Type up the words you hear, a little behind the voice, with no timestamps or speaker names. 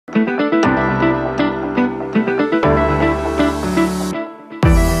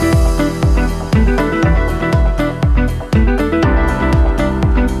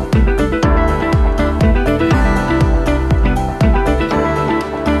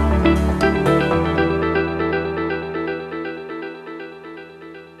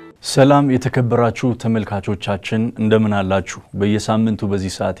ሰላም የተከበራችሁ ተመልካቾቻችን እንደምን አላችሁ በየሳምንቱ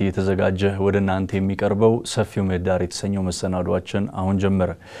በዚህ ሰዓት እየተዘጋጀ ወደናንተ የሚቀርበው ሰፊው ምህዳር የተሰኘው መሰናዷችን አሁን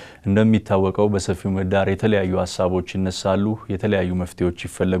ጀመረ እንደሚታወቀው በሰፊው ምህዳር የተለያዩ ሐሳቦች ይነሳሉ የተለያዩ መፍትሄዎች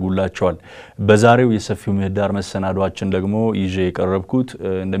ይፈለጉላቸዋል በዛሬው የሰፊው ምህዳር መሰናዷችን ደግሞ ይዤ የቀረብኩት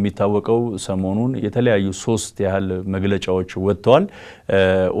እንደሚታወቀው ሰሞኑን የተለያዩ 3 ያህል መግለጫዎች ወጥተዋል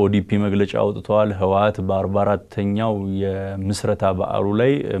ኦዲፒ መግለጫ አውጥቷል ህዋት በ44ኛው የምስረታ በዓሉ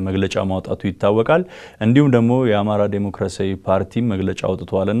ላይ መግለጫ ማውጣቱ ይታወቃል እንዲሁም ደግሞ የአማራ ዴሞክራሲያዊ ፓርቲ መግለጫ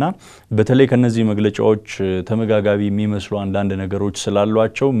አውጥቷልና በተለይ ከነዚህ መግለጫዎች ተመጋጋቢ የሚመስሉ አንዳንድ ነገሮች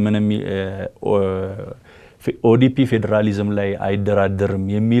ስላሏቸው ምንም ኦዲፒ ፌደራሊዝም ላይ አይደራደርም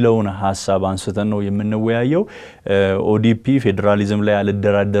የሚለውን ሐሳብ አንስተን ነው የምንወያየው ኦዲፒ ፌደራሊዝም ላይ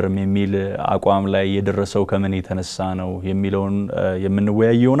አልደራደርም የሚል አቋም ላይ የደረሰው ከምን የተነሳ ነው የሚለውን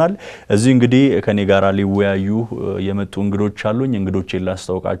የምንወያየውናል እዚህ እንግዲህ ከኔ ጋር ሊወያዩ የመጡ እንግዶች አሉኝ እንግዶቼን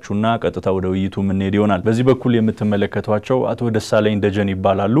ላስተዋውቃችሁና ቀጥታ ወደ ውይይቱ ምን ሄደውናል በዚህ በኩል የምትመለከቷቸው አቶ ደሳለኝ ደጀን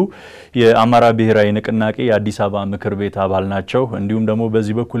ይባላሉ የአማራ ብሔራዊ ንቅናቄ የአዲስ አበባ ምክር ቤት አባል ናቸው እንዲሁም ደግሞ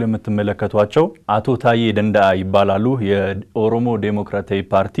በዚህ በኩል የምትመለከቷቸው አቶ ታዬ ደንዳ ይባላሉ የኦሮሞ ዴሞክራቲክ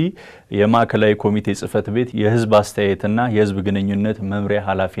ፓርቲ የማዕከላዊ ኮሚቴ ጽፈት ቤት የህዝብ አስተያየትና የህዝብ ግንኙነት መምሪያ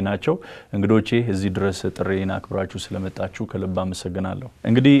ኃላፊ ናቸው እንግዶቼ እዚህ ድረስ ጥሪና አክብራችሁ ስለመጣችሁ ከልብ አመሰግናለሁ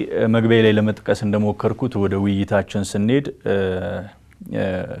እንግዲህ መግቢያ ላይ ለመጥቀስ እንደሞከርኩት ወደ ውይይታችን ስንሄድ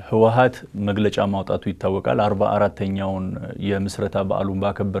ህዋት መግለጫ ማውጣቱ ይታወቃል 44ኛውን የምስረታ በዓሉን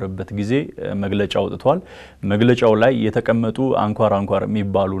ባከበረበት ጊዜ መግለጫ አውጥቷል መግለጫው ላይ የተቀመጡ አንኳር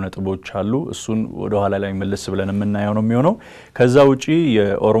የሚባሉ ነጥቦች አሉ እሱን ወደ ኋላ ላይ መለስ ብለን እናያው ነው የሚሆነው ከዛ ውጪ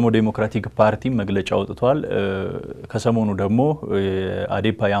የኦሮሞ ዴሞክራቲክ ፓርቲ መግለጫ አውጥቷል ከሰሞኑ ደግሞ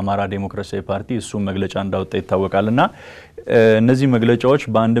አዴፓ የአማራ ዴሞክራሲያዊ ፓርቲ እሱ መግለጫ እንዳወጣ ይታወቃልና እነዚህ መግለጫዎች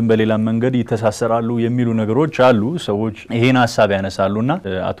በአንድም በሌላ መንገድ ይተሳሰራሉ የሚሉ ነገሮች አሉ ሰዎች ይሄን ሐሳብ ያነሳሉና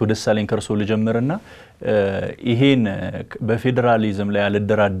አቶ ደሳለኝ ከርሶ ልጀምርና ይሄን በፌደራሊዝም ላይ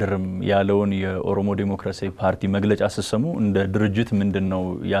አልደራደርም ያለውን የኦሮሞ ዴሞክራሲያዊ ፓርቲ መግለጫ ሲሰሙ እንደ ድርጅት ምንድነው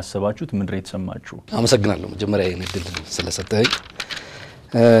ያሰባችሁት ምንድነው የተሰማችሁ አመሰግናለሁ መጀመሪያ ይሄን እድል ስለሰጠኝ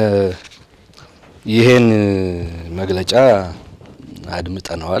ይሄን መግለጫ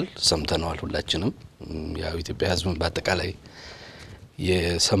አድምጠናል ሰምተናል ሁላችንም ያው ኢትዮጵያ ህዝብ በአጠቃላይ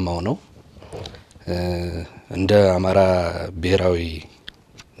የሰማው ነው እንደ አማራ ብሔራዊ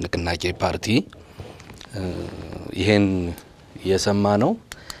ንቅናቄ ፓርቲ ይሄን የሰማ ነው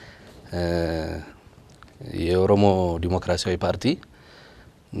የኦሮሞ ዲሞክራሲያዊ ፓርቲ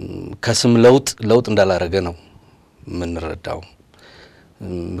ከስም ለውጥ እንዳላረገ ነው ምንረዳው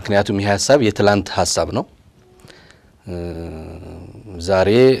ምክንያቱም ይሄ ሐሳብ የትላንት ሐሳብ ነው ዛሬ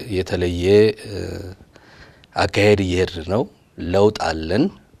የተለየ አካሄድ ይሄድ ነው ለውጥ አለን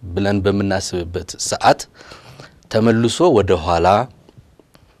ብለን በመናስብበት ሰዓት ተመልሶ ወደ ኋላ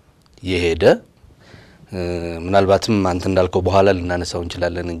የሄደ ምናልባትም አንተ እንዳልከው በኋላ ልናነሳው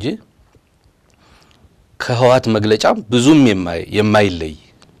እንችላለን እንጂ ከህዋት መግለጫ ብዙም የማይለይ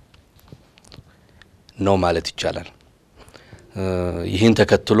ነው ማለት ይቻላል ይሄን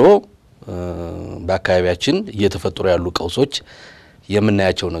ተከትሎ በአካባቢያችን እየተፈጠሩ ያሉ ቀውሶች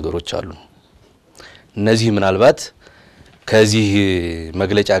የምናያቸው ነገሮች አሉ እነዚህ ምናልባት ከዚህ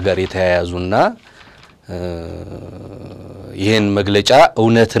መግለጫ ጋር የተያያዙና ይሄን መግለጫ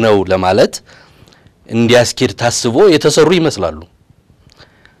እውነት ነው ለማለት እንዲያስኬድ ታስቦ የተሰሩ ይመስላሉ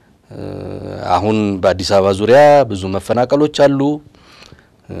አሁን በአዲስ አበባ ዙሪያ ብዙ መፈናቀሎች አሉ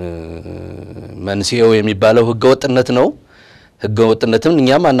መንስኤው የሚባለው ህገወጥነት ነው ህገወጥነትን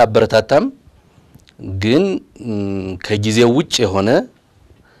እኛም አናበረታታም ግን ከጊዜው ውጭ የሆነ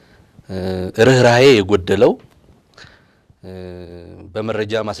ርህራሄ የጎደለው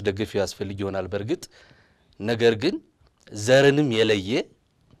በመረጃ ማስደገፍ ያስፈልግ ይሆናል በርግጥ ነገር ግን ዘርንም የለየ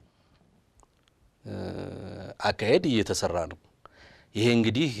አካሄድ እየተሰራ ነው ይሄ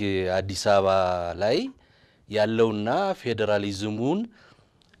እንግዲህ አዲስ አበባ ላይ ያለውና ፌደራሊዝሙን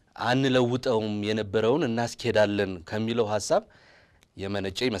አንለውጠውም የነበረውን እናስኬዳለን ከሚለው ሐሳብ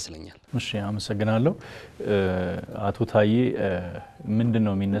የመነጨ ይመስለኛል እሺ አመሰግናለሁ አቶ ታዬ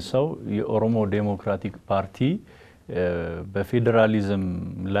ምንድነው የሚነሳው የኦሮሞ ዴሞክራቲክ ፓርቲ በፌደራሊዝም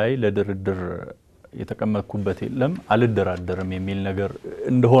ላይ ለድርድር የተቀመጥኩበት የለም አልደራደርም የሚል ነገር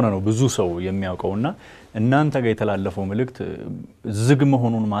እንደሆነ ነው ብዙ ሰው የሚያውቀውና እናንተ ጋር የተላለፈው መልእክት ዝግ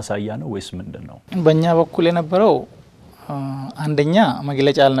መሆኑን ማሳያ ነው ወይስ ምንድነው በእኛ በኩል የነበረው አንደኛ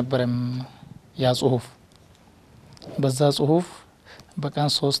መግለጫ አልነበረም ያ ጽሁፍ በዛ ጽሁፍ በቀን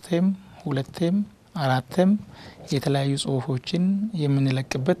 3ቴም 2ቴም 4ቴም የተለያዩ ጽሁፎችን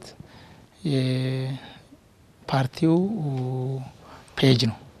የምንለቅበት የፓርቲው ፔጅ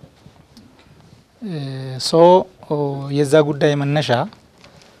ነው የዛ ጉዳይ መነሻ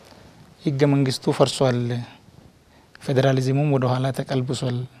ህገ መንግስቱ ፈርሷል ፌደራሊዝሙም ወደ ኋላ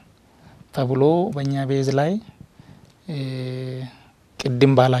ተቀልብሷል ተብሎ በእኛ ቤዝ ላይ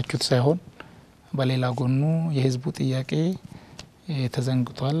ቅድም ባላችሁት ሳይሆን በሌላ ጎኑ የህዝቡ ጥያቄ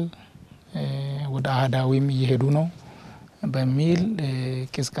ተዘንግቷል ወደ አህዳዊም እየሄዱ ነው በሚል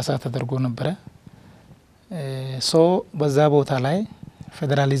ቅስቀሳ ተደርጎ ነበር ሶ በዛ ቦታ ላይ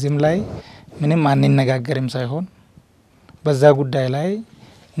ፌደራሊዝም ላይ ምንም አንነጋገርም ሳይሆን በዛ ጉዳይ ላይ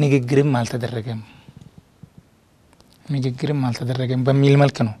ንግግርም አልተደረገም በሚል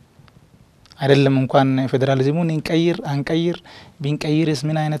መልክ ነው አይደለም እንኳን ፌደራሊዝሙን አንቀይር ቢንቀይርስ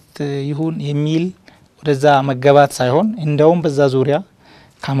ምን አይነት ይሁን የሚል ወደዛ መገባት ሳይሆን እንደውም በዛ ዙሪያ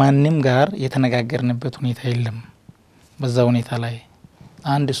ከማንንም ጋር የተነጋገርንበት ሁኔታ የለም በዛ ሁኔታ ላይ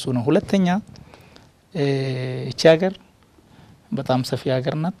አንድ እሱ ነው ሁለተኛ እቺ ሀገር በጣም ሰፊ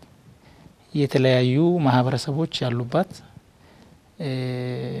ሀገር ናት የተለያዩ ማህበረሰቦች ያሉባት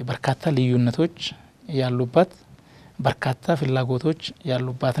በርካታ ልዩነቶች ያሉባት በርካታ ፍላጎቶች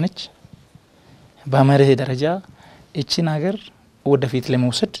ያሉባት ነች በመርህ ደረጃ እቺን ሀገር ወደፊት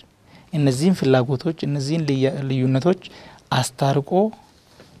ለመውሰድ እነዚህን ፍላጎቶች እነዚህን ልዩነቶች አስታርቆ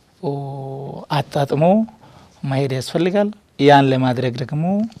አጣጥሞ ማሄድ ያስፈልጋል ያን ለማድረግ ደግሞ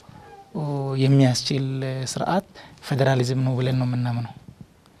የሚያስችል ስርዓት ፌደራሊዝም ነው ብለን ነው የምናምነው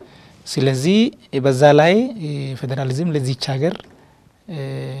ስለዚህ በዛ ላይ ፌደራሊዝም ለዚህች ሀገር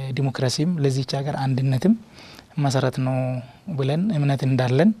ዲሞክራሲም ለዚህች ሀገር አንድነትም መሰረት ነው ብለን እምነት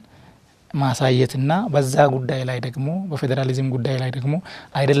እንዳለን ማሳየትና በዛ ጉዳይ ላይ ደግሞ በፌደራሊዝም ጉዳይ ላይ ደግሞ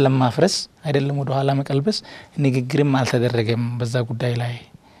አይደለም ማፍረስ አይደለም ወደ ኋላ መቀልበስ ንግግርም አልተደረገም በዛ ጉዳይ ላይ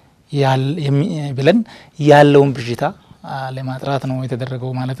ብለን ያለውን ብዥታ ለማጥራት ነው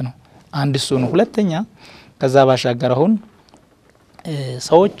የተደረገው ማለት ነው አንድ እሱ ነው ሁለተኛ ከዛ ባሻገር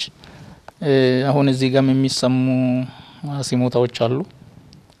ሰዎች አሁን እዚህ ጋር የሚሰሙ ሲሞታዎች አሉ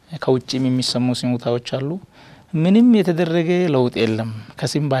ከውጪም የሚሰሙ ሲሞታዎች አሉ ምንም የተደረገ ለውጥ የለም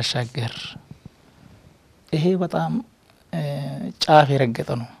ከሲም ባሻገር ይሄ በጣም ጫፍ የረገጠ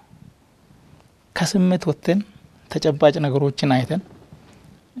ነው ከስሜት ወጥተን ተጨባጭ ነገሮችን አይተን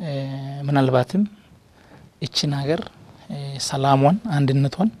ምናልባትም እቺን ሀገር ሰላሟን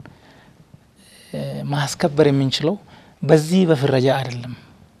አንድነቷን ማስከበር የምንችለው በዚህ በፍረጃ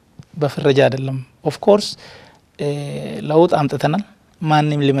አይደለም ኦፍ ኮርስ ለውጥ አምጥተናል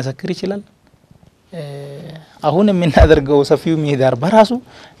ማንንም ሊመሰክር ይችላል አሁን የምናደርገው ሰፊው ሜህዳር በራሱ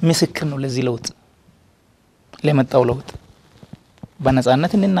ምስክር ነው ለዚህ ለውጥ ለመጣው ለውጥ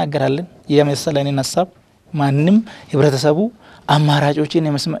በነጻነት እንናገራለን የመሰለንን ሐሳብ ማንንም ህብረተሰቡ አማራጮችን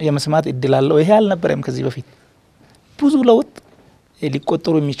የመስማት እድል አለው ይሄ አልነበረም ከዚህ በፊት ብዙ ለውጥ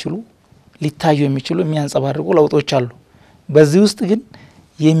ሊቆጠሩ የሚችሉ ሊታዩ የሚችሉ የሚያንጸባርቁ ለውጦች አሉ በዚህ ውስጥ ግን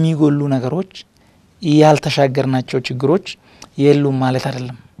የሚጎሉ ነገሮች ያልተሻገርናቸው ችግሮች የሉም ማለት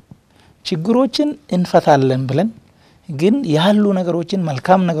አይደለም ችግሮችን እንፈታለን ብለን ግን ያሉ ነገሮችን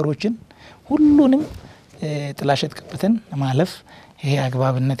መልካም ነገሮችን ሁሉንም ጥላሸት ቀብተን ማለፍ ይሄ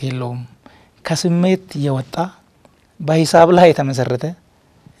አግባብነት የለውም ከስሜት የወጣ በሂሳብ ላይ የተመሰረተ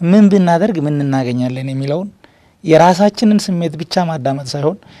ምን ብናደርግ ምን እናገኛለን የሚለውን የራሳችንን ስሜት ብቻ ማዳመጥ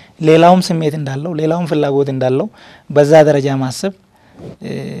ሳይሆን ሌላውም ስሜት እንዳለው ሌላውም ፍላጎት እንዳለው በዛ ደረጃ ማሰብ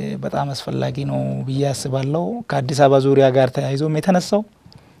በጣም አስፈላጊ ነው ብዬ አስባለሁ ከአዲስ አበባ ዙሪያ ጋር ተያይዞ የተነሳው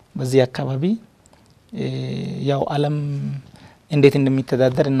በዚህ አካባቢ ያው ዓለም እንዴት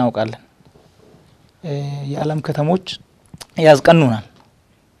እንደሚተዳደር እናውቃለን የዓለም ከተሞች ያስቀኑናል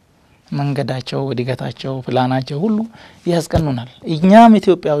መንገዳቸው እድገታቸው ፕላናቸው ሁሉ ያስቀኑናል እኛም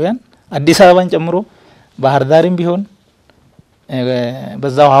ኢትዮጵያውያን አዲስ አበባን ጨምሮ ባህር ዳርም ቢሆን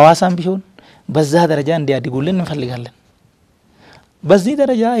በዛው ሐዋሳም ቢሆን በዛ ደረጃ እንዲያድጉልን እንፈልጋለን በዚህ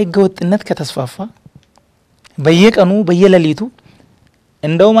ደረጃ ህገወጥነት ከተስፋፋ በየቀኑ በየለሊቱ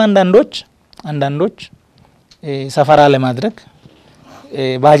እንደውም አንዳንዶች ሰፈራ ለማድረግ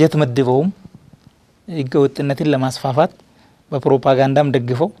ባጀት መድበውም ህገወጥነትን ለማስፋፋት በፕሮፓጋንዳም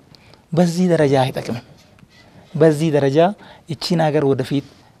ደግፈው በዚህ ደረጃ አይጠቅምም በዚህ ደረጃ እቺን ሀገር ወደፊት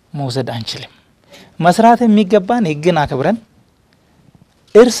መውሰድ አንችልም መስራት የሚገባን ህግን አክብረን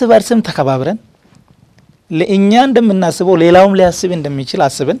እርስ በርስም ተከባብረን ለእኛ እንደምናስበው ሌላውም ሊያስብ እንደሚችል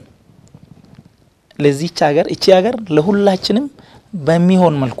አስበን ለዚህች ሀገር እቺ ሀገር ለሁላችንም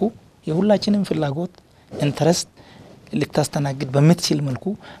በሚሆን መልኩ የሁላችንም ፍላጎት ኢንተረስት ልታስተናግድ በምትችል መልኩ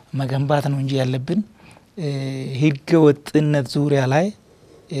መገንባት ነው እንጂ ያለብን ህገወጥነት ዙሪያ ላይ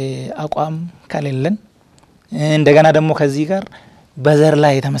አቋም ከሌለን እንደገና ደግሞ ከዚህ ጋር በዘር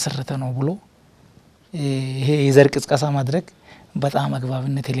ላይ የተመሰረተ ነው ብሎ ይሄ የዘር ቅስቀሳ ማድረግ በጣም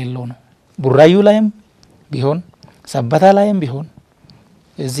አግባብነት የሌለው ነው ቡራዩ ላይም ቢሆን ሰበታ ላይም ቢሆን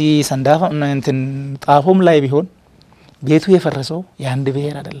እዚህ ሰንዳፋ እንትን ጣፎም ላይ ቢሆን ቤቱ የፈረሰው የአንድ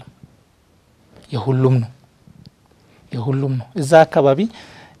ብሔር አይደለም የሁሉም ነው እዛ አካባቢ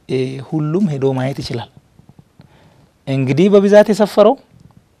ሁሉም ሄዶ ማየት ይችላል እንግዲህ በብዛት የሰፈረው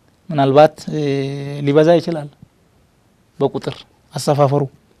ምናልባት ሊበዛ ይችላል በቁጥር አሰፋፈሩ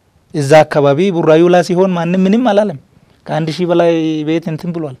እዛ አካባቢ ቡራዩላ ሲሆን ማንንም ምንም አላለም ከ1000 በላይ ቤት እንትን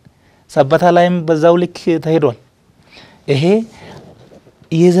ብሏል ሰበታ ላይም በዛው ልክ ተሄዷል ይሄ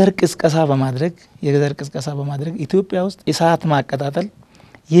የዘር ቅስቀሳ በማድረግ ኢትዮጵያ ውስጥ እሳት ማቀጣጠል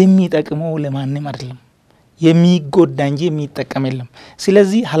የሚጠቅመው ለማንም አይደለም የሚጎዳ እንጂ የሚጠቀም የለም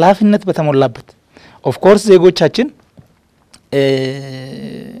ስለዚህ ኃላፊነት በተሞላበት ኦፍ ኮርስ ዜጎቻችን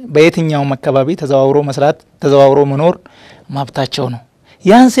በየትኛው አካባቢ ተዘዋውሮ መስራት ተዘዋውሮ መኖር ማብታቸው ነው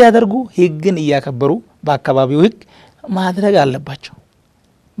ያን ሲያደርጉ ህግን እያከበሩ በአካባቢው ህግ ማድረግ አለባቸው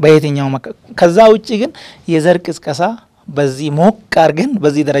በየትኛው ከዛ ውጪ ግን የዘር ቅስቀሳ በዚህ ሞቃር ግን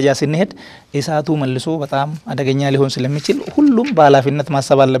በዚህ ደረጃ ስንሄድ እሳቱ መልሶ በጣም አደገኛ ሊሆን ስለሚችል ሁሉም በኃላፊነት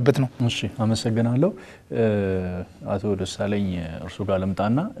ማሰብ አለበት ነው እሺ አመሰግናለሁ አቶ ደሳለኝ እርሱ ጋር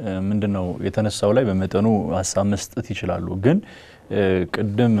ለምጣና ምንድነው የተነሳው ላይ በመጠኑ ሐሳብ መስጠት ይችላሉ ግን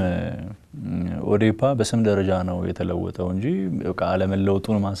ቅድም ኦዴፓ በስም ደረጃ ነው የተለወጠው እንጂ ቃለ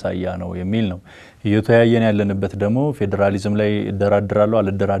መለውጡን ማሳያ ነው የሚል ነው እየተያየን ያለንበት ደግሞ ፌደራሊዝም ላይ ደራድራለሁ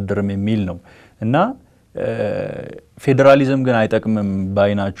አልደራደርም የሚል ነው እና ፌደራሊዝም ግን አይጠቅምም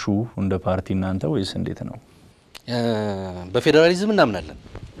ባይናችሁ እንደ ፓርቲ እናንተ ወይስ እንዴት ነው በፌደራሊዝም እናምናለን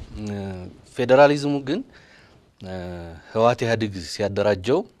ፌደራሊዝሙ ግን ህዋት ኢህአዴግ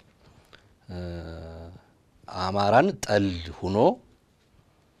ሲያደራጀው አማራን ጠል ሆኖ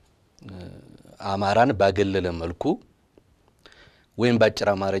አማራን ባገለለ መልኩ ወይም ባጭር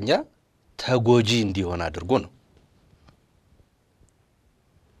አማርኛ ተጎጂ እንዲሆን አድርጎ ነው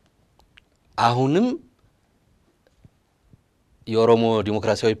አሁንም የኦሮሞ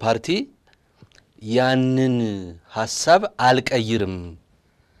ዲሞክራሲያዊ ፓርቲ ያንን ሐሳብ አልቀይርም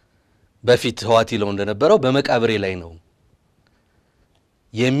በፊት ህዋት ይለው እንደነበረው በመቃብሬ ላይ ነው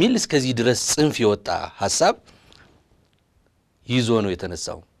የሚል እስከዚህ ድረስ ጽንፍ ይወጣ ሐሳብ ይዞ ነው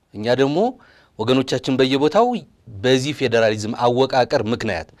የተነሳው እኛ ደግሞ ወገኖቻችን በየቦታው በዚህ ፌደራሊዝም አወቃቀር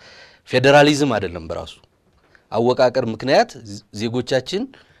ምክንያት ፌደራሊዝም አይደለም በራሱ አወቃቀር ምክንያት ዜጎቻችን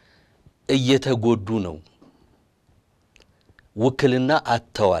እየተጎዱ ነው ውክልና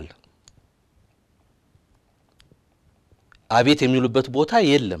አጥተዋል አቤት የሚሉበት ቦታ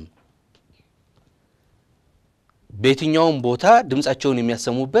የለም በየትኛውም ቦታ ድምጻቸውን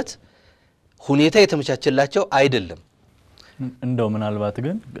የሚያሰሙበት ሁኔታ የተመቻቸላቸው አይደለም እንደው ምናልባት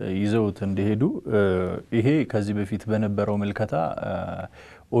ግን ይዘውት እንደሄዱ ይሄ ከዚህ በፊት በነበረው መልከታ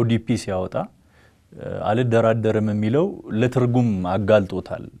ኦዲፒ ሲያወጣ አልደራደርም የሚለው ለትርጉም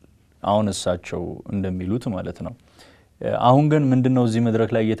አጋልጦታል አሁን እሳቸው እንደሚሉት ማለት ነው አሁን ግን ምንድነው እዚህ መድረክ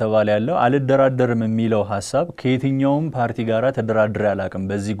ላይ እየተባለ ያለው አልደራደርም የሚለው ሐሳብ ከየትኛውም ፓርቲ ጋራ ተደራድሬ አላቅም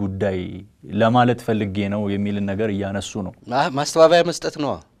በዚህ ጉዳይ ለማለት ፈልጌ ነው የሚል ነገር ያነሱ ነው ማስተባበያ መስጠት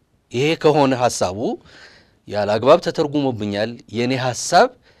ነው ይሄ ከሆነ ሐሳቡ ያላግባብ ተተርጉሞብኛል የኔ ሐሳብ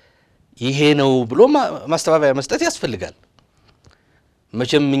ይሄ ነው ብሎ ማስተባበያ መስጠት ያስፈልጋል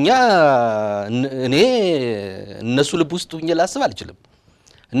መቼምኛ እኔ እነሱ ልብ ውስጥ ሆኜ ላስብ አልችልም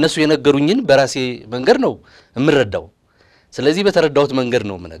እነሱ የነገሩኝን በራሴ መንገድ ነው እምረዳው ስለዚህ በተረዳውት መንገድ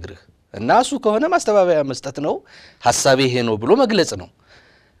ነው ምነግርህ እና እሱ ከሆነ ማስተባበያ መስጠት ነው ሐሳቤ ይሄ ነው ብሎ መግለጽ ነው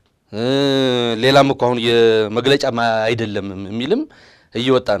ሌላም እኮ አሁን የመግለጫ አይደለም የሚልም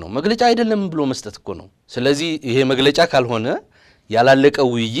እየወጣ ነው መግለጫ አይደለም ብሎ መስጠት እኮ ነው ስለዚህ ይሄ መግለጫ ካልሆነ ያላለቀው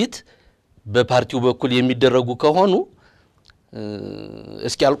ውይይት በፓርቲው በኩል የሚደረጉ ከሆኑ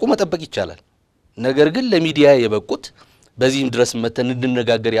እስኪ አልቁ መጠበቅ ይቻላል ነገር ግን ለሚዲያ የበቁት በዚህም ድረስ መተን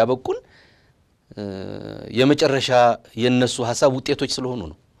እንድነጋገር ያበቁን የመጨረሻ የነሱ ሐሳብ ውጤቶች ስለሆኑ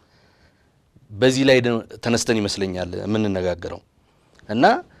ነው በዚህ ላይ ተነስተን ይመስለኛል ምን እንነጋገረው እና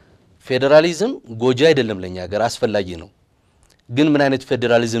ፌደራሊዝም ጎጂ አይደለም ለኛ ሀገር አስፈላጊ ነው ግን ምን አይነት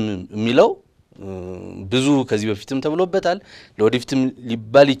ፌደራሊዝም የሚለው ብዙ ከዚህ በፊትም ተብሎበታል ለወደፊትም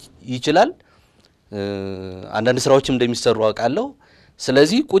ሊባል ይችላል አንዳንድ ስራዎችም እንደሚሰሩ አውቃለሁ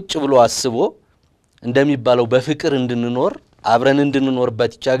ስለዚህ ቁጭ ብሎ አስቦ እንደሚባለው በፍቅር እንድንኖር አብረን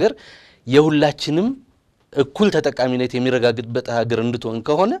እንድንኖርበት ሀገር የሁላችንም እኩል ተጠቃሚነት የሚረጋግጥበት ሀገር እንድትሆን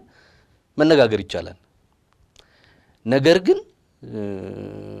ከሆነ መነጋገር ይቻላል ነገር ግን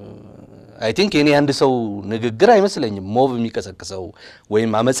አይ ቲንክ የኔ አንድ ሰው ንግግር አይመስለኝም ሞቭ የሚቀሰቅሰው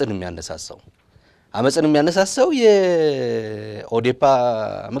ወይም አመጽን የሚያነሳሳው የኦዴፓ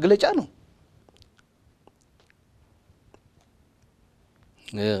መግለጫ ነው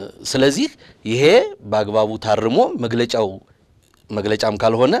ስለዚህ ይሄ በአግባቡ ታርሞ መግለጫም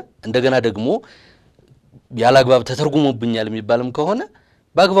ካልሆነ እንደገና ደግሞ ያላግባብ ተተርጉሞብኛል የሚባልም ከሆነ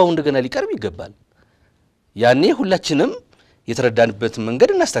በአግባቡ እንደገና ሊቀርብ ይገባል ያኔ ሁላችንም የተረዳንበት መንገድ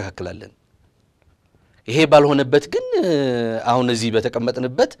እናስተካክላለን ይሄ ባልሆነበት ግን አሁን እዚህ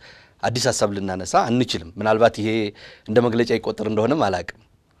በተቀመጥንበት አዲስ ሐሳብ ልናነሳ አንችልም ምናልባት ይሄ እንደ መግለጫ ይቆጠር እንደሆነ ማላቅም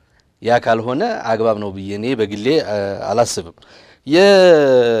ያ ካልሆነ አግባብ ነው ብዬ እኔ በግሌ አላስብም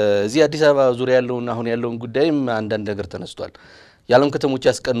የዚህ አዲስ አበባ ዙሪያ ያለውን አሁን ያለውን ጉዳይም አንዳንድ ነገር ተነስቷል የዓለም ከተሞች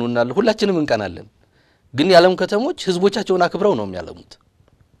ያስቀኑናል ሁላችንም እንቀናለን ግን የዓለም ከተሞች ህዝቦቻቸውን አክብረው ነው የሚያለሙት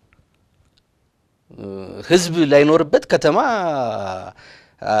ህዝብ ላይኖርበት ከተማ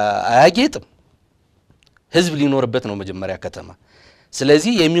አያጌጥም ህዝብ ሊኖርበት ነው መጀመሪያ ከተማ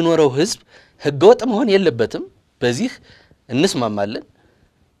ስለዚህ የሚኖረው ህዝብ ህገወጥ መሆን የለበትም በዚህ እንስማማለን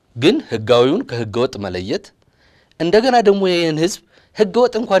ግን ህጋዊውን ከህገወጥ መለየት እንደገና ደግሞ ይሄን ህዝብ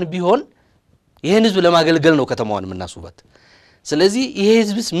ህገወጥ እንኳን ቢሆን ይሄን ህዝብ ለማገልገል ነው ከተማዋን የምናስውባት ስለዚህ ይሄ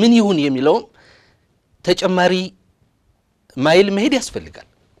ህዝብስ ምን ይሁን የሚለው ተጨማሪ ማይል መሄድ ያስፈልጋል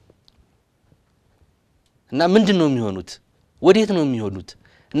እና ምንድነው የሚሆኑት ወዴት ነው የሚሆኑት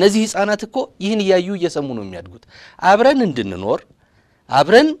እነዚህ ህፃናት እኮ ይህን ያዩ እየሰሙ ነው የሚያድጉት አብረን እንድንኖር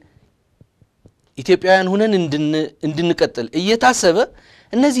አብረን ኢትዮጵያውያን ሆነን እንድንቀጥል እየታሰበ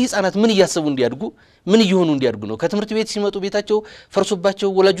እነዚህ ህፃናት ምን ያያሰቡ እንዲያድጉ ምን ይሆኑ እንዲያድጉ ነው ከትምህርት ቤት ሲመጡ ቤታቸው ፈርሶባቸው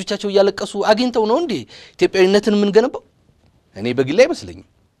ወላጆቻቸው ያለቀሱ አግኝተው ነው እንዴ ኢትዮጵያዊነትን ምን ገነባው እኔ በግሌ አይመስለኝም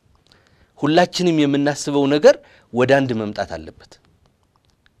ሁላችንም የምናስበው ነገር ወደ አንድ መምጣት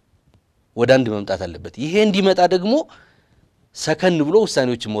አለበት ይሄ እንዲመጣ ደግሞ ሰከን ብሎ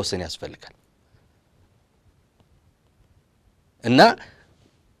ውሳኔዎችን መወሰን ያስፈልጋል እና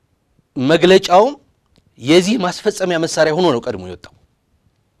መግለጫው የዚህ ማስፈጸሚያ መሳሪያ ሆኖ ነው ቀድሞ የወጣው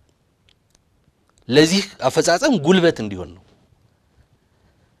ለዚህ አፈጻጸም ጉልበት እንዲሆን ነው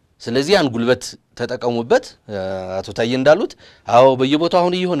ስለዚህ ያን ጉልበት ተጠቀሙበት አቶ ታዬ እንዳሉት አዎ በየቦታው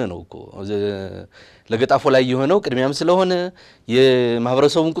አሁን እየሆነ ነው እኮ ለገጣፎ ላይ የሆነው ቅድሚያም ስለሆነ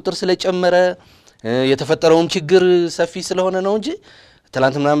የማህበረሰቡን ቁጥር ስለጨመረ የተፈጠረውም ችግር ሰፊ ስለሆነ ነው እንጂ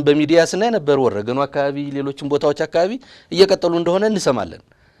ትላንትናም በሚዲያ ስናይ ነበር ወረገኑ አካባቢ ሌሎችም ቦታዎች አካባቢ እየቀጠሉ እንደሆነ እንሰማለን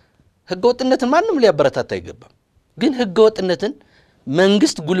ህገወጥነትን ማንንም ሊያበረታታ አይገባም ግን ህገወጥነትን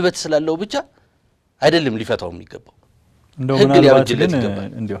መንግስት ጉልበት ስላለው ብቻ አይደለም ሊፈታው የሚገባው እንደው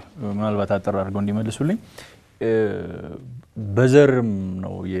ምናልባት አጠር አድርገው እንዲመልሱልኝ በዘርም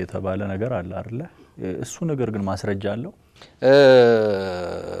ነው የተባለ ነገር አለ አይደለ እሱ ነገር ግን ማስረጃ አለው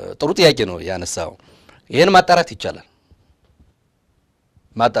ጥሩ ጥያቄ ነው ያነሳው ይሄን ማጣራት ይቻላል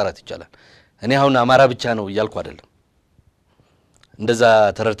እኔ አሁን አማራ ብቻ ነው ይያልኩ አይደለም እንደዛ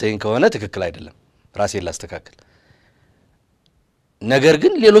ተረርተኝ ከሆነ ትክክል አይደለም ራሴን ላስተካክል ነገር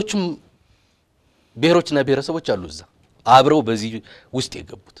ግን ሌሎችም ብሔሮችና ብሔረሰቦች አሉ እዛ አብረው በዚህ ውስጥ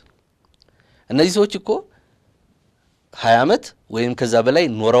የገቡት እነዚህ ሰዎች እኮ 20 ዓመት ወይም ከዛ በላይ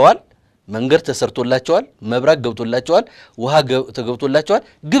ኖረዋል መንገር ተሰርቶላቸዋል መብራት ገብቶላቸዋል ውሃ ተገብቶላቸዋል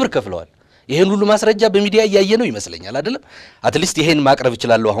ግብር ከፍለዋል ይሄን ሁሉ ማስረጃ በሚዲያ ያያየ ነው ይመስለኛል አይደለም አትሊስት ይሄን ማቅረብ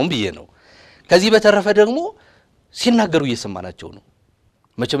ይችላል አሁን ብዬ ነው ከዚህ በተረፈ ደግሞ ሲናገሩ እየሰማናቸው ነው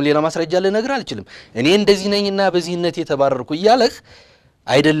መቼም ሌላ ማስረጃ ለነገር አልችልም እኔ እንደዚህ ነኝና በዚህነት የተባረርኩ ይያለህ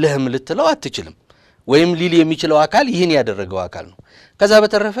አይደለህም ልትለው አትችልም ወይም ሊል የሚችለው አካል ይሄን ያደረገው አካል ነው ከዛ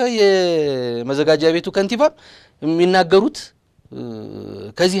በተረፈ የመዘጋጃ ቤቱ ከንቲባ የሚናገሩት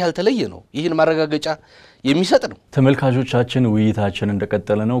ከዚህ ያልተለየ ነው ይሄን ማረጋገጫ የሚሰጥ ነው ተመልካቾቻችን ውይይታችን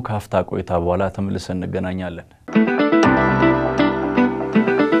እንደቀጠለ ነው ካፍታ ቆይታ በኋላ ተመልሰን እንገናኛለን